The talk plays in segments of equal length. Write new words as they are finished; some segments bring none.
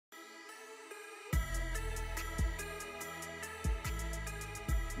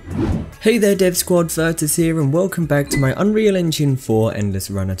Hey there Dev Squad, Virtus here and welcome back to my Unreal Engine 4 Endless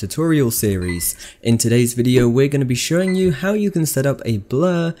Runner tutorial series. In today's video we're going to be showing you how you can set up a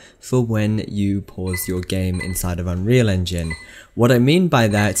blur for when you pause your game inside of Unreal Engine. What I mean by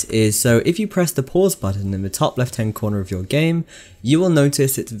that is, so if you press the pause button in the top left hand corner of your game, you will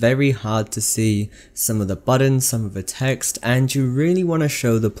notice it's very hard to see some of the buttons, some of the text, and you really want to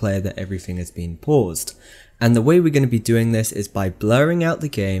show the player that everything has been paused. And the way we're going to be doing this is by blurring out the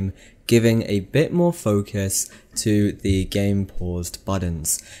game, giving a bit more focus to the game paused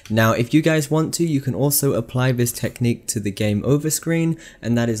buttons. Now if you guys want to, you can also apply this technique to the game over screen,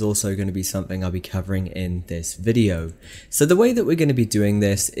 and that is also going to be something I'll be covering in this video. So the way that we're going to be doing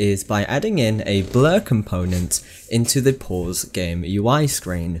this is by adding in a blur component into the pause game UI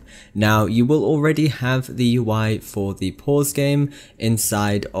screen. Now you will already have the UI for the pause game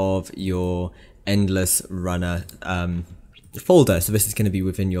inside of your Endless Runner folder, so this is going to be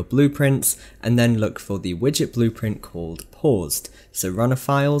within your blueprints, and then look for the widget blueprint called paused. So runner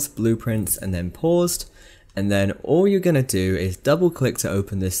files, blueprints, and then paused, and then all you're going to do is double click to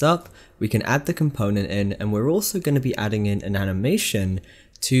open this up. We can add the component in, and we're also going to be adding in an animation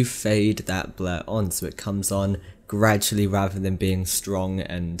to fade that blur on so it comes on gradually rather than being strong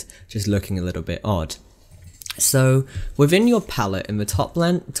and just looking a little bit odd. So within your palette in the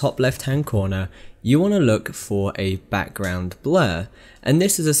top left hand corner, you want to look for a background blur, and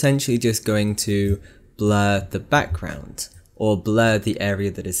this is essentially just going to blur the background, or blur the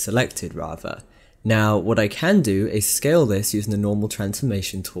area that is selected rather. Now what I can do is scale this using the normal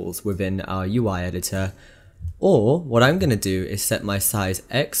transformation tools within our UI editor, or what I'm going to do is set my size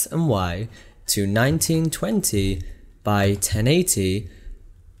X and Y to 1920 by 1080,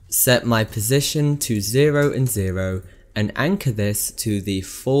 set my position to 0 and 0, and anchor this to the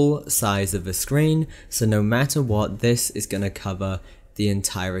full size of the screen, so no matter what, this is going to cover the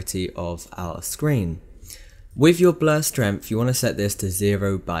entirety of our screen. With your blur strength, you want to set this to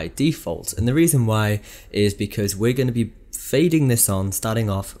 0 by default, and the reason why is because we're going to be fading this on starting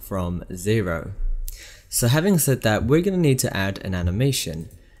off from 0. So having said that, we're going to need to add an animation.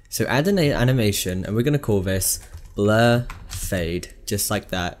 So add an animation, and we're going to call this blur fade, just like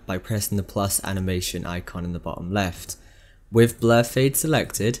that, by pressing the plus animation icon in the bottom left. With blur fade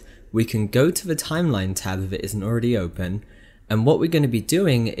selected, we can go to the timeline tab if it isn't already open, and what we're going to be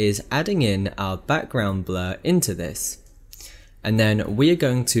doing is adding in our background blur into this. And then we are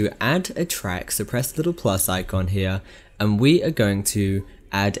going to add a track, so press the little plus icon here, and we are going to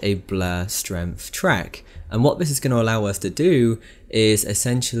add a blur strength track. And what this is going to allow us to do is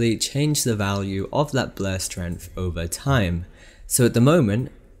essentially change the value of that blur strength over time. So at the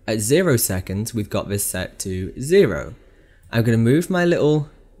moment, at 0 seconds, we've got this set to 0. I'm going to move my little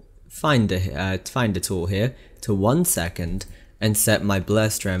finder tool here to 1 second and set my blur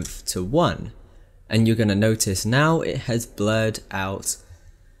strength to 1. And you're going to notice now it has blurred out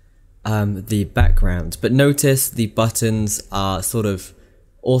the background. But notice the buttons are sort of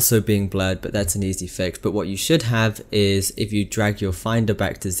also being blurred, but that's an easy fix. But what you should have is, if you drag your finder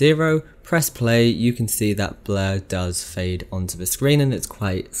back to 0, press play, you can see that blur does fade onto the screen, and it's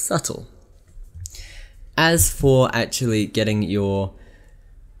quite subtle. As for actually getting your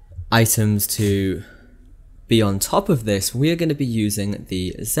items to be on top of this, we are going to be using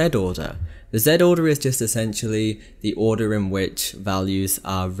the Z order. The Z order is just essentially the order in which values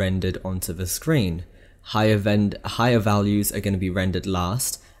are rendered onto the screen. Higher values are going to be rendered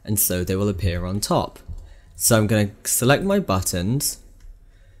last, and so they will appear on top. So I'm going to select my buttons.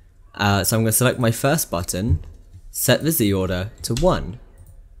 So I'm going to select my first button, set the Z order to 1.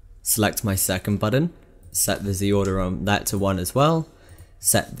 Select my second button, set the Z order on that to 1 as well.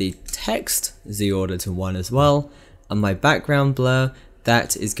 Set the text Z order to 1 as well. And my background blur,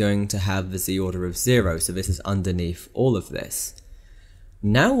 that is going to have the Z order of 0. So this is underneath all of this.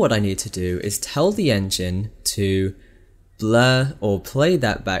 Now what I need to do is tell the engine to blur or play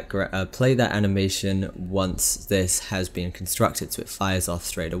that animation once this has been constructed, so it fires off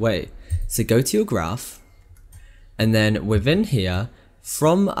straight away. So go to your graph, and then within here,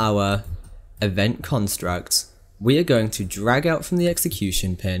 from our event construct, we are going to drag out from the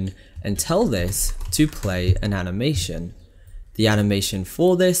execution pin and tell this to play an animation. The animation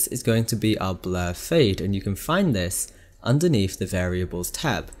for this is going to be our blur fade, and you can find this underneath the variables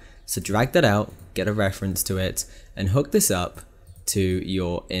tab. So drag that out, get a reference to it, and hook this up to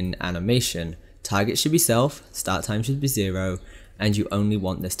your in animation. Target should be self, start time should be 0, and you only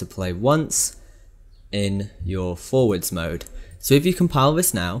want this to play once in your forwards mode. So if you compile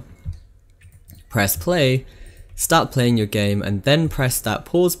this now, press play, start playing your game, and then press that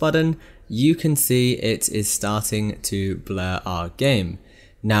pause button, you can see it is starting to blur our game.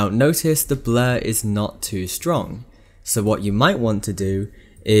 Now notice the blur is not too strong. So what you might want to do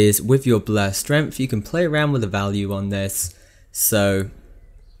is with your blur strength, you can play around with the value on this. So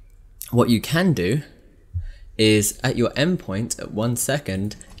what you can do is at your endpoint at 1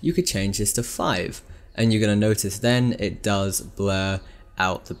 second, you could change this to 5. And you're going to notice then it does blur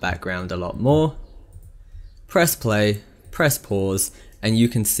out the background a lot more. Press play, press pause, and you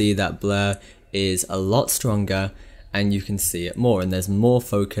can see that blur is a lot stronger and you can see it more, and there's more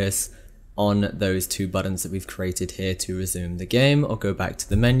focus on those 2 buttons that we've created here to resume the game or go back to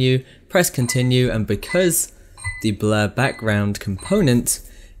the menu. Press continue, and because the blur background component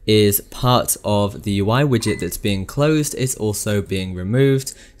is part of the UI widget that's being closed, it's also being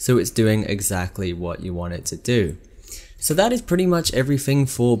removed, so it's doing exactly what you want it to do. So that is pretty much everything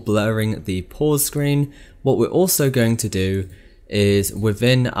for blurring the pause screen. What we're also going to do is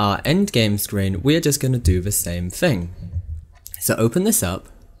within our endgame screen, we are just going to do the same thing. So open this up,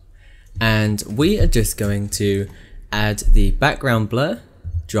 and we are just going to add the background blur,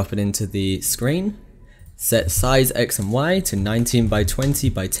 drop it into the screen, set size X and Y to 19 by 20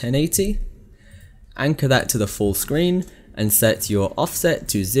 by 1080, anchor that to the full screen, and set your offset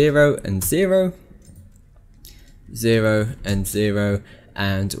to 0 and 0, 0 and 0,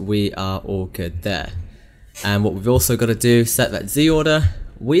 and we are all good there. And what we've also got to do, set that Z order.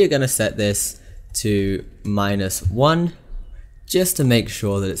 We are going to set this to -1 just to make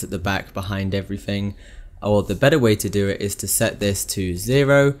sure that it's at the back behind everything. Or the better way to do it is to set this to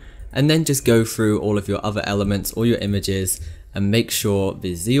 0 and then just go through all of your other elements or your images and make sure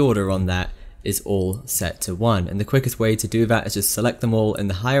the Z order on that is all set to 1. And the quickest way to do that is just select them all in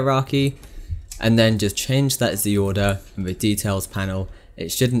the hierarchy and then just change that Z order in the details panel.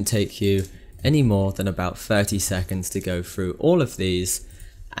 It shouldn't take you any more than about 30 seconds to go through all of these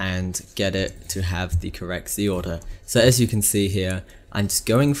and get it to have the correct Z order. So as you can see here, I'm just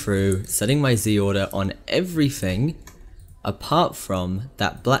going through setting my Z order on everything apart from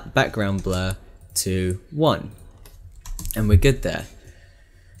that black background blur to 1, and we're good there.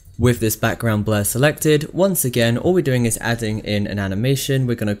 With this background blur selected, once again all we're doing is adding in an animation.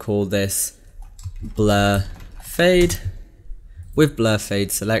 We're going to call this blur fade. With blur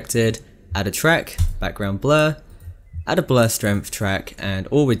fade selected, add a track, background blur, add a blur strength track, and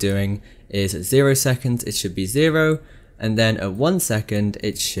all we're doing is at 0 seconds it should be 0, and then at 1 second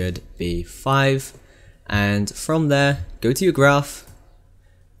it should be 5. And from there, go to your graph,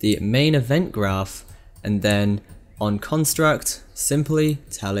 the main event graph, and then on construct, simply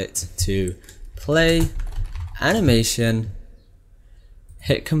tell it to play animation,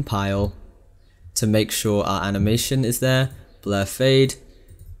 hit compile to make sure our animation is there, blur fade,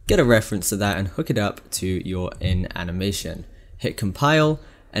 get a reference to that and hook it up to your in animation. Hit compile,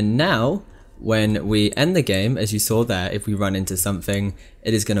 and now when we end the game, as you saw there, if we run into something,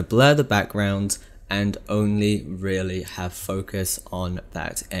 it is going to blur the background and only really have focus on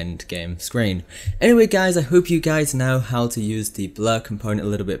that end game screen. Anyway guys, I hope you guys know how to use the blur component a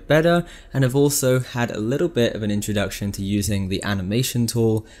little bit better, and have also had a little bit of an introduction to using the animation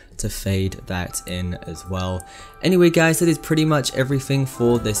tool to fade that in as well. Anyway guys, that is pretty much everything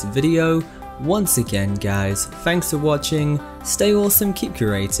for this video. Once again guys, thanks for watching, stay awesome, keep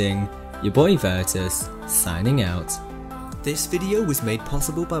curating, your boy Virtus, signing out. This video was made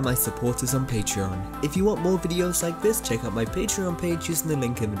possible by my supporters on Patreon. If you want more videos like this, check out my Patreon page using the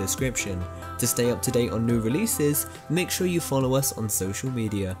link in the description. To stay up to date on new releases, make sure you follow us on social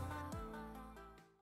media.